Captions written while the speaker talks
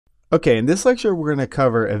Okay, in this lecture, we're going to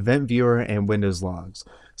cover Event Viewer and Windows Logs.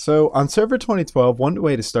 So on Server 2012, one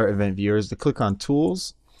way to start Event Viewer is to click on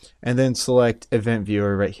Tools and then select Event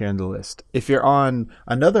Viewer right here in the list. If you're on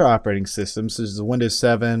another operating system, such as Windows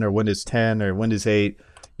 7 or Windows 10 or Windows 8,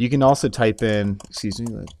 you can also type in, excuse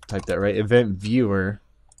me, type that right, Event Viewer,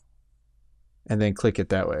 and then click it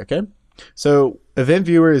that way, okay? So Event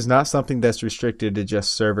Viewer is not something that's restricted to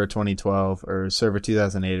just Server 2012 or Server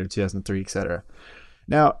 2008 or 2003, etc.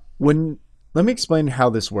 Now, let me explain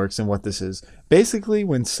how this works and what this is. Basically,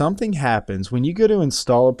 when something happens, when you go to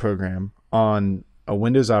install a program on a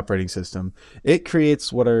Windows operating system, it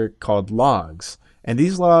creates what are called logs. And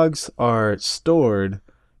these logs are stored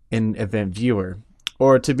in Event Viewer.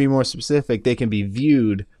 Or to be more specific, they can be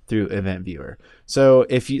viewed through Event Viewer. So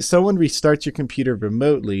if someone restarts your computer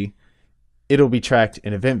remotely, it'll be tracked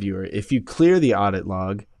in Event Viewer. If you clear the audit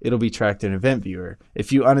log, it'll be tracked in Event Viewer.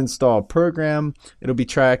 If you uninstall a program, it'll be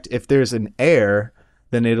tracked. If there's an error,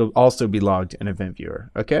 then it'll also be logged in Event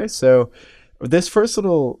Viewer. Okay, so this first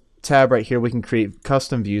little tab right here, we can create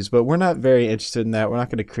custom views, but we're not very interested in that. We're not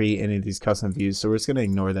going to create any of these custom views, so we're just going to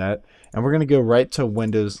ignore that. And we're going to go right to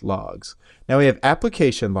Windows Logs. Now we have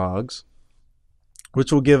application logs,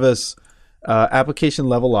 which will give us application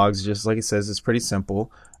level logs. Just like it says, it's pretty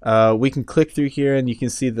simple. We can click through here and you can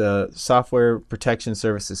see the software protection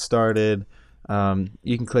services started.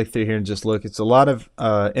 You can click through here and just look. It's a lot of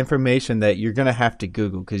information that you're going to have to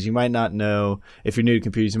Google because you might not know, if you're new to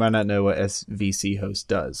computers, you might not know what SVC host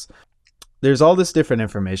does. There's all this different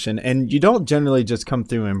information, and you don't generally just come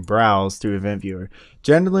through and browse through Event Viewer.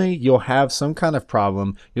 Generally, you'll have some kind of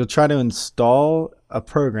problem. You'll try to install a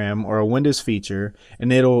program or a Windows feature,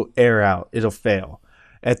 and it'll error out. It'll fail.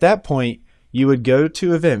 At that point, you would go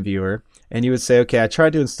to Event Viewer, and you would say, okay, I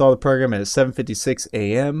tried to install the program at 7:56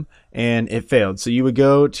 a.m. and it failed. So you would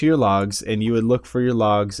go to your logs, and you would look for your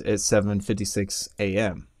logs at 7:56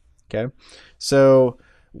 a.m. Okay, so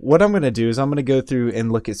what I'm going to do is I'm going to go through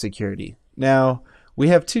and look at security. Now, we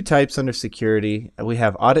have two types under security. We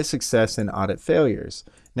have audit success and audit failures.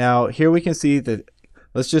 Now, here we can see that,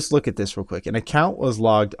 let's just look at this real quick. An account was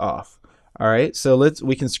logged off. All right, so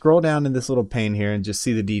we can scroll down in this little pane here and just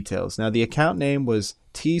see the details. Now, the account name was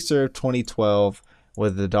tserv 2012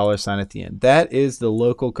 with the $sign at the end. That is the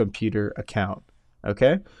local computer account.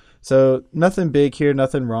 Okay, so nothing big here,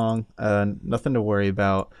 nothing wrong, nothing to worry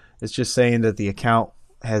about. It's just saying that the account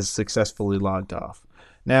has successfully logged off.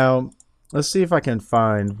 Now, let's see if I can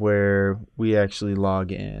find where we actually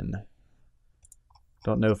log in.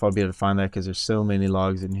 Don't know if I'll be able to find that because there's so many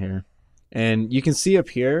logs in here. And you can see up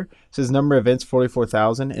here, it says number of events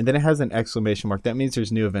 44,000, and then it has an exclamation mark. That means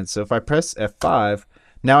there's new events. So if I press F5,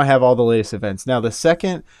 now I have all the latest events. Now the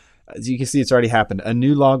second, as you can see, it's already happened. A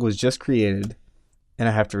new log was just created, and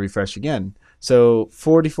I have to refresh again. So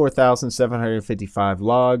 44,755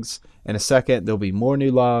 logs. In a second, there'll be more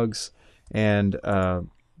new logs, and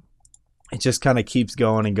it just kind of keeps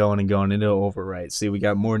going and going and going, and it'll overwrite. See, we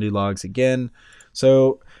got more new logs again.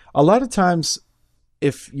 So a lot of times,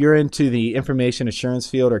 if you're into the information assurance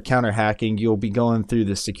field or counter hacking, you'll be going through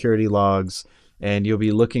the security logs and you'll be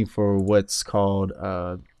looking for what's called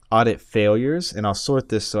audit failures. And I'll sort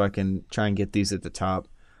this so I can try and get these at the top.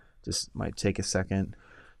 Just might take a second.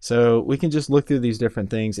 So we can just look through these different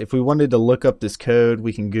things. If we wanted to look up this code,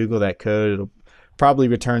 we can Google that code. It'll probably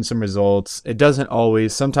return some results. It doesn't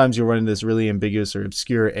always. Sometimes you'll run into this really ambiguous or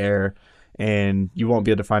obscure error and you won't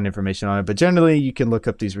be able to find information on it. But generally, you can look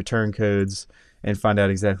up these return codes and find out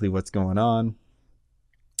exactly what's going on.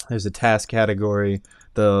 There's a task category.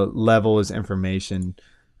 The level is information.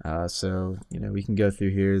 So, we can go through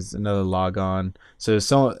here. Here's another log on. So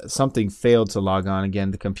something failed to log on. Again,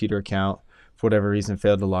 the computer account, for whatever reason,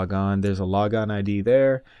 failed to log on. There's a logon ID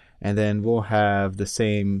there. And then we'll have the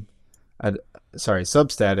same,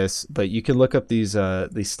 substatus. But you can look up these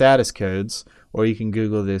status codes, or you can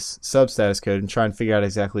Google this substatus code and try and figure out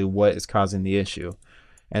exactly what is causing the issue.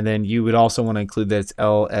 And then you would also want to include that it's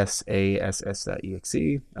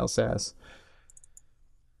lsass.exe, lsas.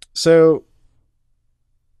 So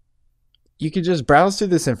you could just browse through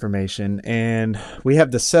this information, and we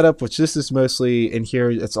have the setup, which this is mostly in here.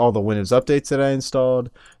 It's all the Windows updates that I installed.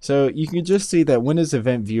 So you can just see that Windows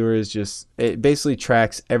Event Viewer is it basically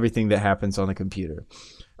tracks everything that happens on the computer.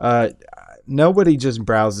 Nobody just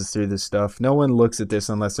browses through this stuff. No one looks at this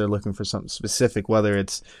unless they're looking for something specific, whether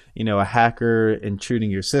it's, a hacker intruding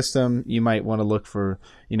your system. You might want to look for,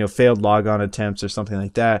 failed logon attempts or something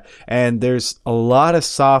like that. And there's a lot of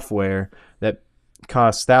software that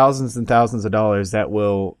costs thousands and thousands of dollars that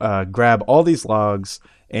will grab all these logs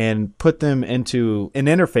and put them into an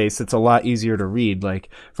interface that's a lot easier to read. Like,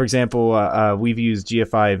 for example, we've used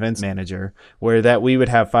GFI Events Manager, where that we would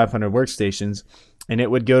have 500 workstations, and it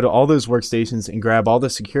would go to all those workstations and grab all the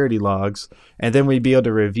security logs, and then we'd be able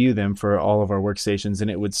to review them for all of our workstations, and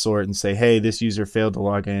it would sort and say, hey, this user failed to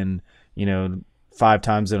log in, 5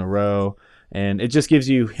 times in a row. And it just gives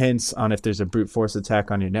you hints on if there's a brute force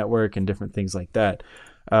attack on your network and different things like that.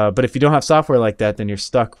 But if you don't have software like that, then you're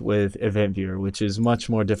stuck with Event Viewer, which is much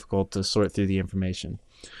more difficult to sort through the information.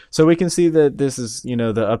 So we can see that this is, the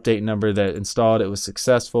update number that installed. It was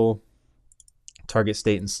successful. Target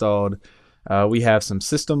state installed. We have some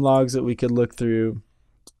system logs that we could look through.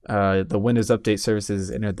 The Windows Update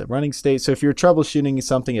Services entered the running state. So if you're troubleshooting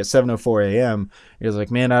something at 7:04 a.m., you're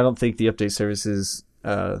like, man, I don't think the update service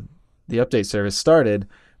started.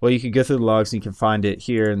 Well, you can go through the logs and you can find it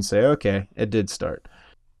here and say, okay, it did start.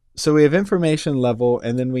 So we have information level,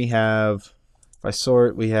 and then we have, if I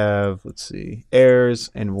sort, we have, let's see, errors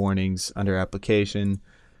and warnings under application.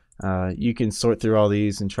 You can sort through all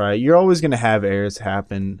these and try. You're always going to have errors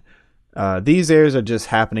happen. These errors are just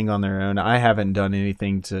happening on their own. I haven't done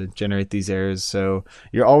anything to generate these errors, so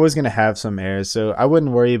you're always going to have some errors. So I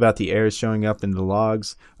wouldn't worry about the errors showing up in the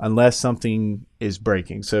logs unless something is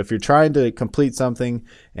breaking. So if you're trying to complete something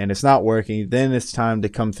and it's not working, then it's time to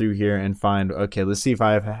come through here and find, okay, let's see if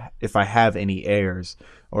I have any errors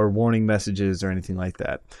or warning messages or anything like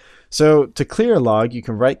that. So to clear a log, you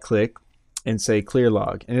can right click and say clear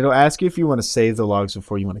log, and it'll ask you if you want to save the logs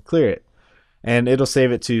before you want to clear it. And it'll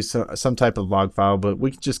save it to some type of log file, but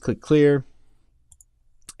we can just click clear,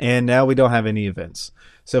 and now we don't have any events.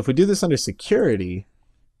 So if we do this under security,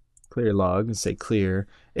 clear log, and say clear,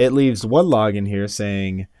 it leaves one log in here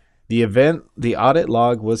saying the audit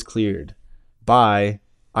log was cleared by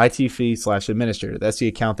ITF/administrator. That's the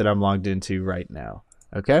account that I'm logged into right now.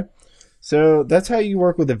 Okay. So that's how you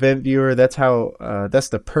work with Event Viewer. That's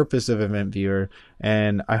the purpose of Event Viewer,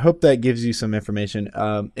 and I hope that gives you some information.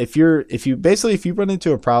 If you run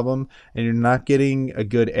into a problem and you're not getting a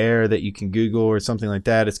good error that you can Google or something like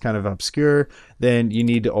that, it's kind of obscure, then you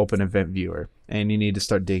need to open Event Viewer and you need to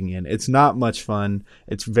start digging in. It's not much fun.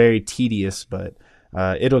 It's very tedious, but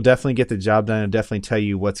it'll definitely get the job done and definitely tell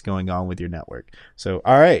you what's going on with your network. So,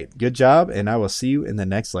 all right, good job, and I will see you in the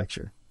next lecture.